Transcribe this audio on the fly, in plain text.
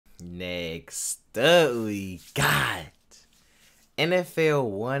Next up, we got NFL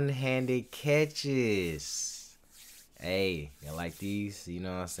one-handed catches. Hey, you like these? You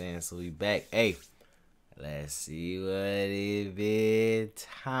know what I'm saying? So we back. Hey, let's see what it been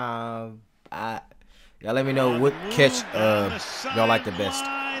time. Y'all let me know what catch y'all like the best.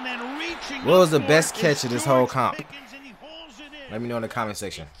 What was the best catch of this whole comp? Let me know in the comment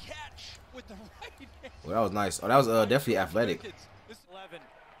section. Well, that was nice. Oh, that was definitely athletic.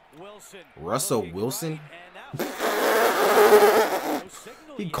 Russell Wilson?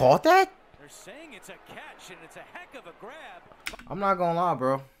 He caught that? I'm not gonna lie,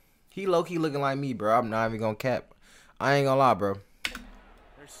 bro. He low-key looking like me, bro. I'm not even gonna cap. I ain't gonna lie, bro.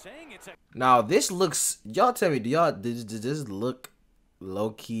 Now, this looks... Y'all tell me, does this look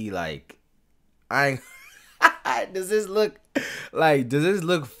low-key like... I ain't... does this look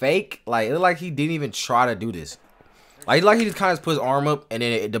fake? Like, it look like he didn't even try to do this. Like he just kind of put his arm up and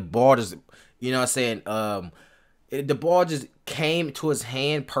then the ball just, you know what I'm saying, the ball just came to his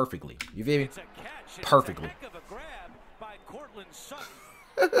hand perfectly. You feel me? Perfectly.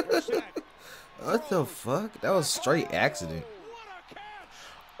 What the fuck? That was straight accident.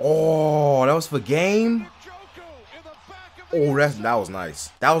 Oh, that was for game? Oh, that was nice.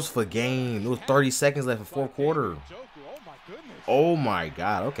 That was for game. It was 30 seconds left in fourth quarter. Oh my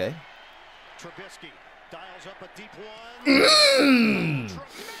god, okay. I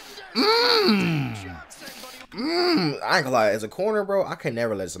ain't gonna lie, as a corner, bro, I can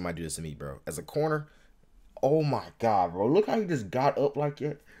never let somebody do this to me, bro. As a corner, oh my god, bro. Look how he just got up like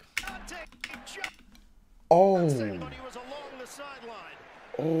that. Oh.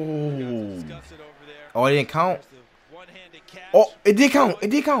 Oh. Oh, it didn't count? Oh, it did count. It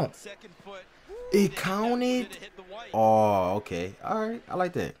did count. It counted. Oh, okay. All right. I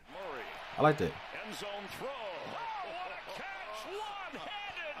like that. I like that.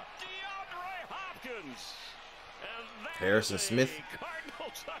 Harrison Smith.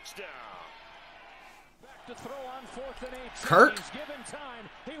 Kirk?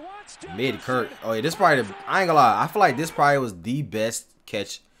 Mid Kirk. Oh yeah, this probably I ain't gonna lie. I feel like this probably was the best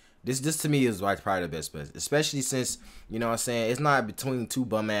catch. This to me is like probably the best, especially since, you know what I'm saying, it's not between two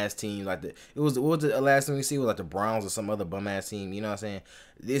bum ass teams like what was the last thing we see was like the Browns or some other bum ass team, you know what I'm saying?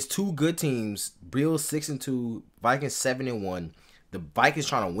 There's two good teams, Bills 6-2, Vikings 7-1. The Vikings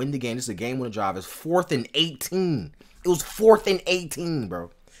trying to win the game. This is a game winning drive. It's 4th and 18. It was 4th and 18,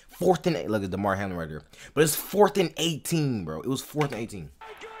 bro. 4th and 8. Look at DeMar Hamlin right there. But it's 4th and 18, bro. It was 4th and 18.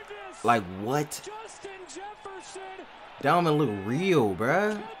 Like what? That don't even look real,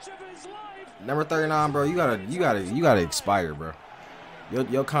 bro. Number 39, bro. You gotta expire, bro.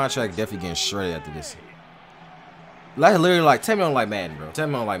 Your contract definitely getting shredded after this. Like literally, like tell me I don't like Madden, bro. Tell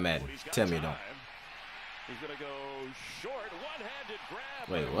me I don't like Madden. Tell me you don't.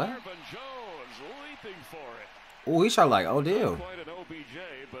 Wait, what? Oh, he shot like Odell.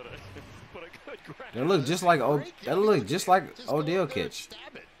 That look just like Odell catch,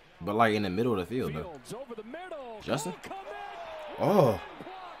 but like in the middle of the field, though. Justin. Oh,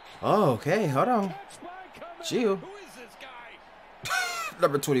 okay. Hold on. Chill.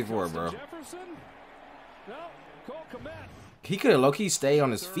 Number 24, bro. He could have low-key stayed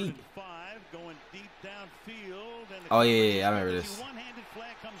on his feet. Oh yeah, I remember this.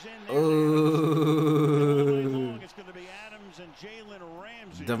 Ooh.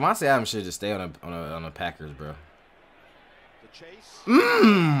 Devontae Adams should just stay on the Packers, bro.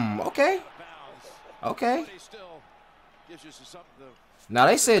 Okay. Okay. Now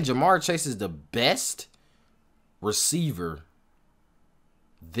they said Jamar Chase is the best receiver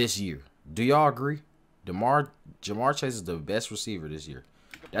this year. Do y'all agree? Jamar Chase is the best receiver this year.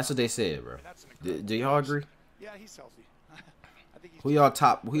 That's what they said, bro. Do y'all agree? Yeah, he's healthy. Who y'all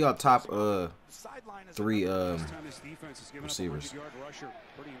top 3 receivers?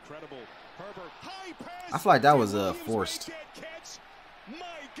 I feel like that was forced.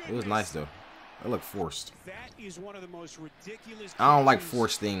 It was nice though. It looked forced. I don't like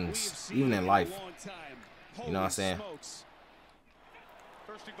forced things, even in life. You know what I'm saying?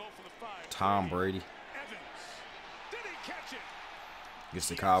 Tom Brady gets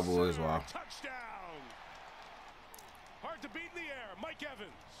the Cowboys. Wow.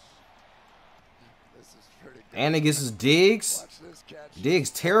 And it gets his Diggs. Diggs,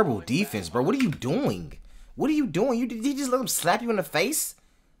 terrible defense, bro. What are you doing? What are you doing? You just let him slap you in the face?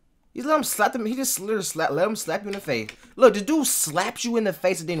 You let him slap him. He just let him slap you in the face. Look, the dude slaps you in the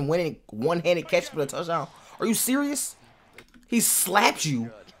face and then win one-handed catch for the touchdown. Are you serious? He slapped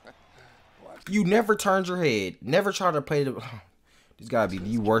you. You never turned your head. Never tried to play the. This gotta be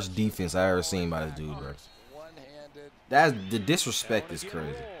the worst defense I ever seen by this dude, bro. The disrespect is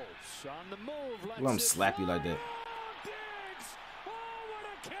crazy. Let him slap you like that.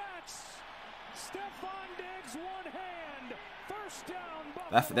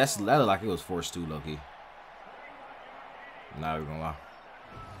 That looked like it was forced too, low-key. Not even gonna lie.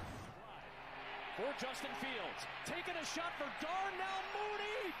 For Justin Fields, taking a shot for Darnell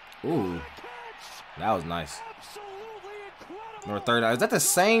Mooney. Ooh, that was nice. Number 30. Is that the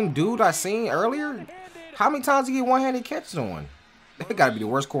same dude I seen earlier? How many times did he get one-handed catches on? That gotta be the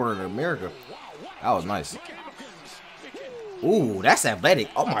worst corner in America. That was nice. Ooh, that's athletic.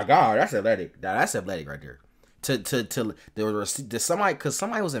 Oh my God, that's athletic. That's athletic right there. Somebody, because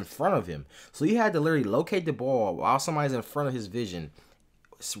somebody was in front of him, so he had to literally locate the ball while somebody's in front of his vision,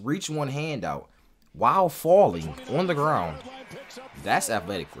 reach one hand out while falling on the ground. That's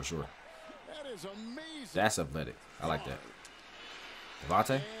athletic for sure. That's athletic. I like that.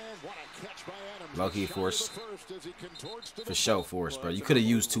 Devontae, low-key forced. For sure forced, bro. You could have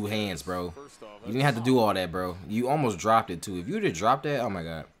used two hands, bro. You didn't have to do all that, bro. You almost dropped it too. If you would have dropped that, oh my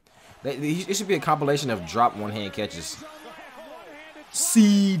God. It should be a compilation of drop one-hand catches.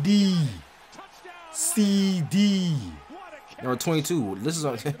 CD. Number 22. This is.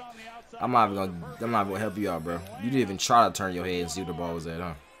 I'm not gonna help you out, bro. You didn't even try to turn your head and see what the ball was at,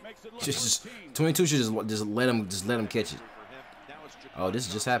 huh? Just 22 should just let him catch it. Oh,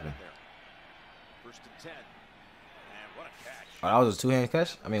 this just happened. Oh, that was a two-hand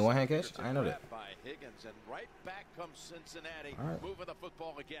catch? I mean, one-hand catch? I didn't know that. All right. Moving the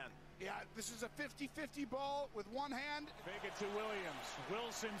football again. Yeah, this is a 50-50 ball with one hand. Fake it to Williams.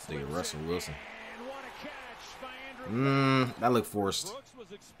 Wilson. Russell Wilson. That looked forced.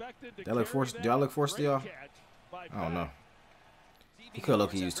 That looked forced. Do I look forced to y'all? I don't know. He could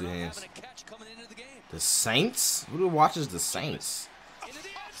look. He used two hands. The Saints? Who watches the Saints?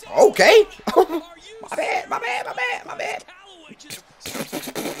 Okay. My bad.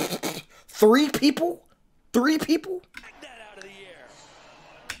 3 people? 3 people?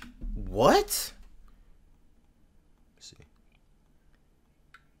 What? Let's see.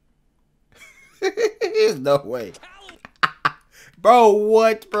 There's no way. Bro,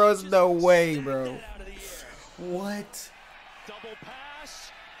 what, bro? There's no way, bro. What?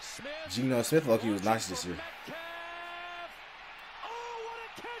 Geno Smith, look, he was nice this year.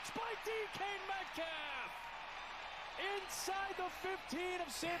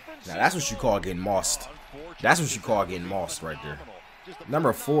 Now that's what you call getting mossed. That's what you call getting mossed right there.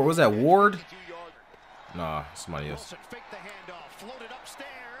 Number 4, was that Ward? Nah, somebody else.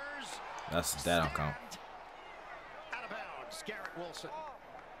 That don't count.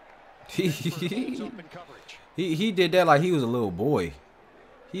 He did that like he was a little boy.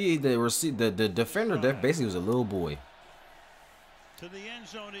 The defender basically was a little boy. To the end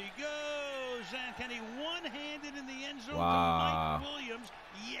zone he goes, and can he one-handed in the end zone? Wow. Williams,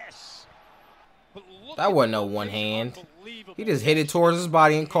 yes. That wasn't no one hand. He just hit it towards his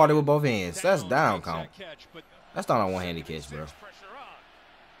body and caught it with both hands. That's down count. That's not a one-handed catch, bro.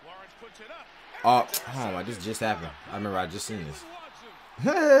 Oh, my, this just happened. I remember I just seen this.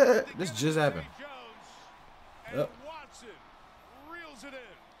 This just happened. Yep.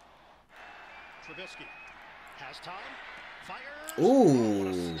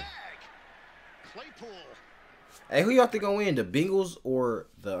 Ooh. Hey, who y'all think gonna win, the Bengals or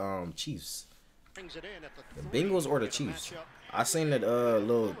the Chiefs? The Bengals or the Chiefs? I seen that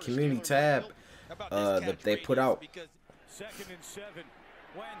little community tab that they put out.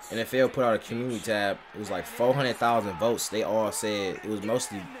 NFL put out a community tab. It was like 400,000 votes. They all said it was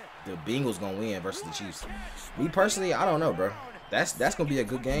mostly the Bengals gonna win versus the Chiefs. Me personally, I don't know, bro. That's gonna be a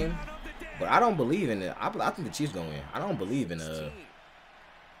good game, but I don't believe in it. I think the Chiefs gonna win. I don't believe in the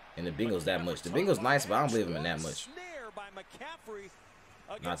Bengals that much. The Bengals nice, but I don't believe in them that much.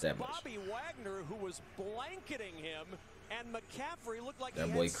 Not that much.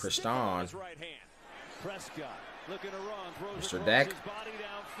 That boy Christian. Mr. Dak.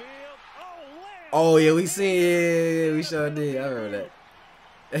 Oh yeah, we seen it. We sure did. I remember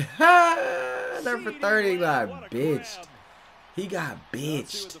that. Number 30 got bitched. He got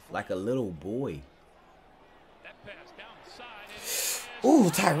bitched like a little boy.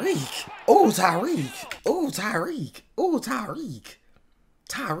 Ooh, Tyreek. Ooh, Tyreek. Ooh, Tyreek. Ooh, Tyreek.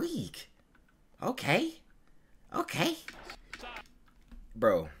 Tyreek. Okay. Okay.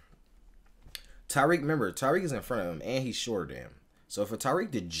 Bro. Tyreek, remember, Tyreek is in front of him, and he's shorter than him. So for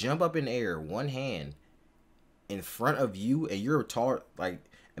Tyreek to jump up in the air, one hand, in front of you, and you're tall, like,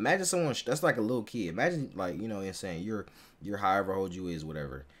 imagine someone, that's like a little kid. Imagine, like, you know what I'm saying, you're however old you is,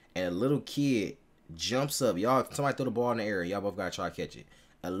 whatever, and a little kid jumps up. Y'all, somebody throw the ball in the air, y'all both gotta try to catch it.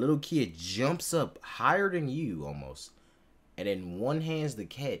 A little kid jumps up higher than you, almost, and then one hands the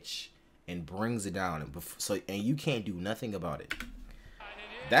catch and brings it down, and you can't do nothing about it.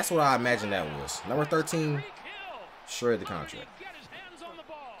 That's what I imagine that was. Number 13 shredded the contract.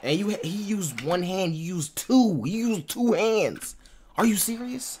 And he used one hand, you used two. You used two hands. Are you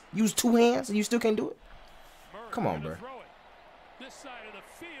serious? You used two hands and you still can't do it? Come on, bro.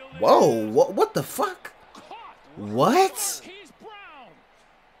 Whoa, what the fuck? What?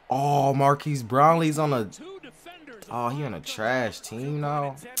 Oh, Marquise Brownlee's on a... Oh, he on a trash team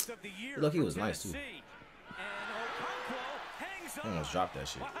now. Look, he was nice, too. I almost dropped that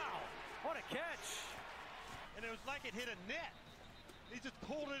shit. What a catch. And it was like it hit a net. He just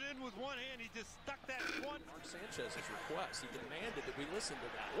pulled it in with one hand. He just stuck that one. Mark Sanchez's request. He demanded that we listen to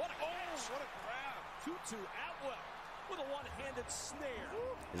that. What a catch. What a grab. Tutu Atwell with a one-handed snare.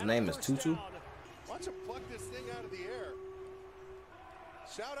 His name is Tutu? Watch him pluck this thing out of the air.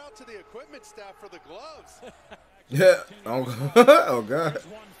 Shout out to the equipment staff for the gloves. Yeah. Oh, God.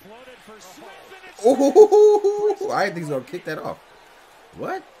 Oh, I didn't think he was going to kick that off.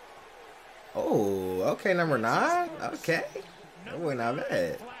 What? Oh, okay, number 9. Okay. That wasn't not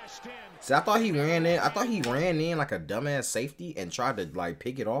bad. See, I thought he ran in. I thought he ran in like a dumbass safety and tried to like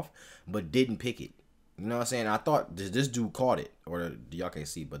pick it off, but didn't pick it. You know what I'm saying? I thought this dude caught it, or y'all can't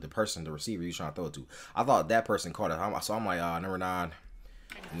see, but the receiver he was trying to throw it to, I thought that person caught it. So I'm like, number 9.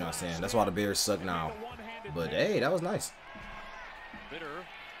 You know what I'm saying? That's why the Bears suck now. But hey, that was nice. Bitter,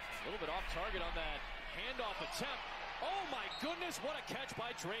 a little bit off target on that handoff attempt. Oh my goodness, what a catch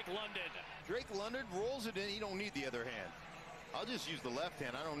by Drake London. Drake London rolls it in. He don't need the other hand. I'll just use the left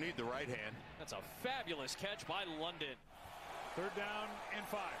hand. I don't need the right hand. That's a fabulous catch by London. 3rd down and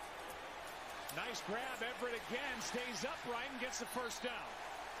 5. Nice grab. Everett again stays upright and gets the first down.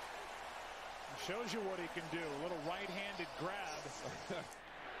 Shows you what he can do. A little right-handed grab.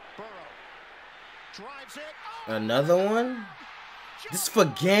 Burrow drives it. Oh, another one? This for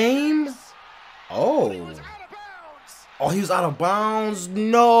game? Oh. Oh, he was out of bounds?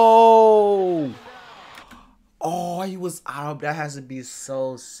 No. Oh, he was out of... That has to be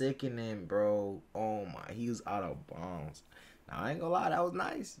so sickening, bro. Oh, my. He was out of bounds. Now, I ain't gonna lie. That was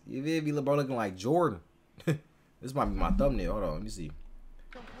nice. You feel me? LeBron looking like Jordan. This might be my thumbnail. Hold on. Let me see.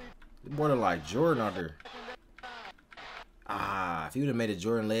 More than like Jordan out there. Ah, if he would have made the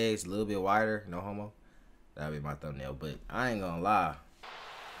Jordan legs a little bit wider, no homo, that'd be my thumbnail. But I ain't gonna lie.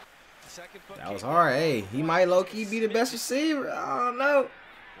 That was hard. Hey, he might low-key be the best receiver. I don't know.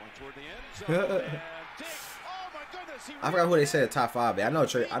 I forgot who they said top 5. But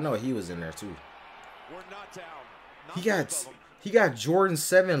I know he was in there too. He got Jordan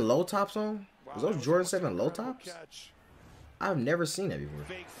 7 low tops on. Was those Jordan 7 low tops? I've never seen that before.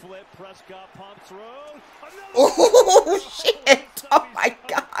 Fake flip, Prescott pump throw. Oh shit! Oh my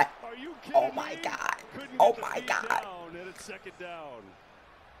god! Oh my god! Oh my god!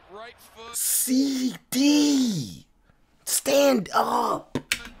 Right foot. CD, stand up.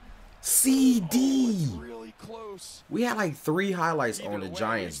 CD. Really close. We had like 3 highlights on the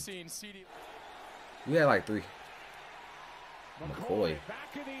Giants. We had like 3. McCoy.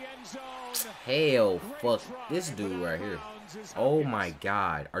 Hell, fuck this dude right here. Oh my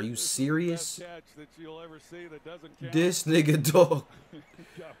god, are you serious? This nigga dog.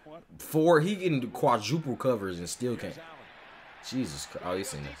 4, he can quadruple covers and still can't. Jesus Christ. Oh, he's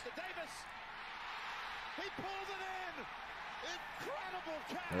seen this.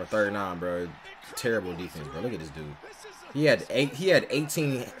 Number 39, bro. Terrible defense, bro. Look at this dude. He had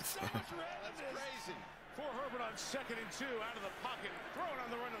 18. Second and 2 out of the pocket, thrown on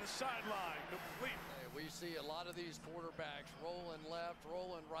the run of the sideline, complete. We see a lot of these quarterbacks rolling left,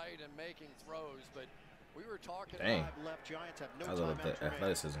 rolling right, and making throws. But we were talking about left. Giants have no that was the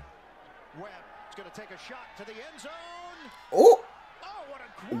athleticism. Webb is going to take a shot to the end zone. Oh! Oh, what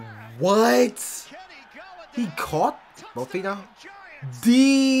a grab. What? He caught both feet down.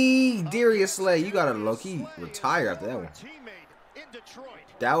 Darius Slay, you gotta low-key retire after that one.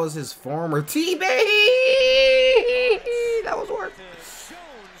 That was his former teammate. That was worse.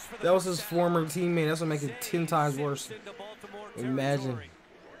 That was his former teammate. That's what makes it 10 times worse. Imagine.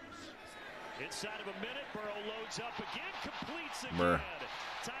 Inside of a minute, Burrow loads up again, completes again. Bruh.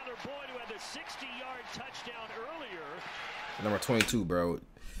 Tyler Boyd, who had the 60-yard touchdown earlier. Number 22, bro.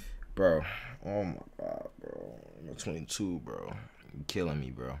 Bro. Oh my god, bro. Number 22, bro. You're killing me,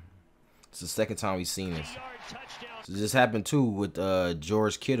 bro. It's the second time we've seen this. So this happened too with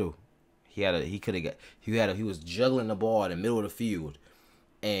George Kittle. He was juggling the ball in the middle of the field,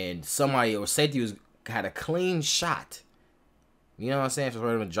 and somebody or safety had a clean shot. You know what I'm saying?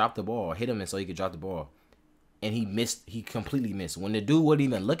 For him to drop the ball, hit him, and so he could drop the ball, and he missed. He completely missed when the dude wasn't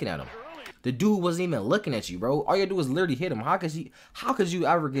even looking at him. The dude wasn't even looking at you, bro. All you do is literally hit him. How could you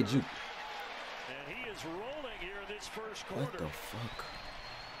ever get you? And he is rolling here in this first quarter. What the fuck?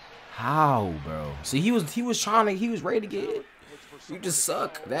 How, bro? See, he was ready to get it. You just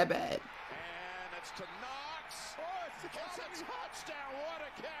suck that bad. And it's to Knox. Oh, it's a touchdown. What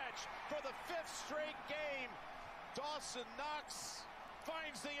a catch for the 5th straight game. Dawson Knox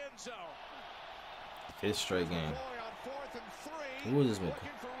finds the end zone. 5th straight game. On 4th and 3. Who was this with?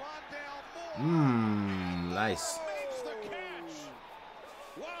 Nice. Makes the catch.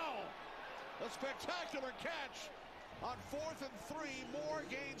 Wow. A spectacular catch. On 4th and 3, Moore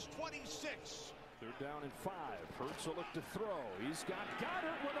gains 26. They're down in 5. Hurts will look to throw. He's got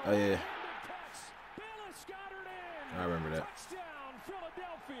Goddard with a Oh yeah. catch. Bayless Goddard in. I remember that. Touchdown,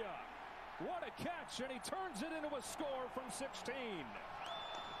 Philadelphia. What a catch, and he turns it into a score from 16.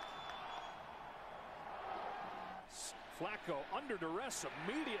 Flacco under duress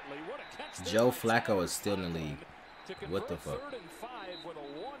immediately. What a catch. Joe Flacco is still in the league. What the fuck? 3rd and 5 with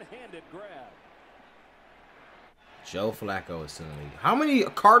a one-handed grab. Joe Flacco is still in the league. How many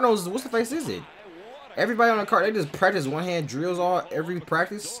Cardinals? What's the face is it? Everybody on the card, they just practice one-hand drills every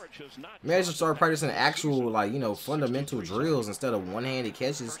practice. Maybe I should start practicing actual, like, you know, fundamental drills instead of one-handed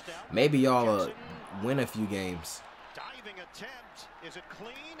catches. Maybe y'all win a few games.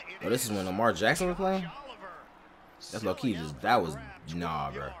 Oh, this is when Lamar Jackson was playing? That's low key. That was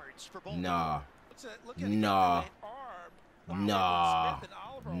nah, bro. Nah. Nah. Nah.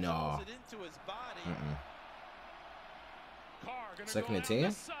 Nah. 2nd and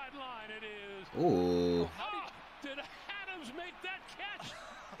 10. Ooh.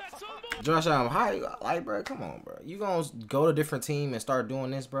 Josh Allen, how, like, bro, come on, bro. You gonna go to a different team and start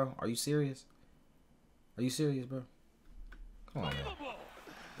doing this, bro? Are you serious? Are you serious, bro? Come on, man.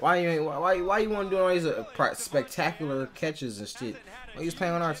 Why you want to do all these spectacular catches and shit? Why you just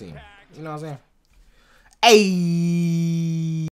playing on our team? You know what I'm saying? Hey.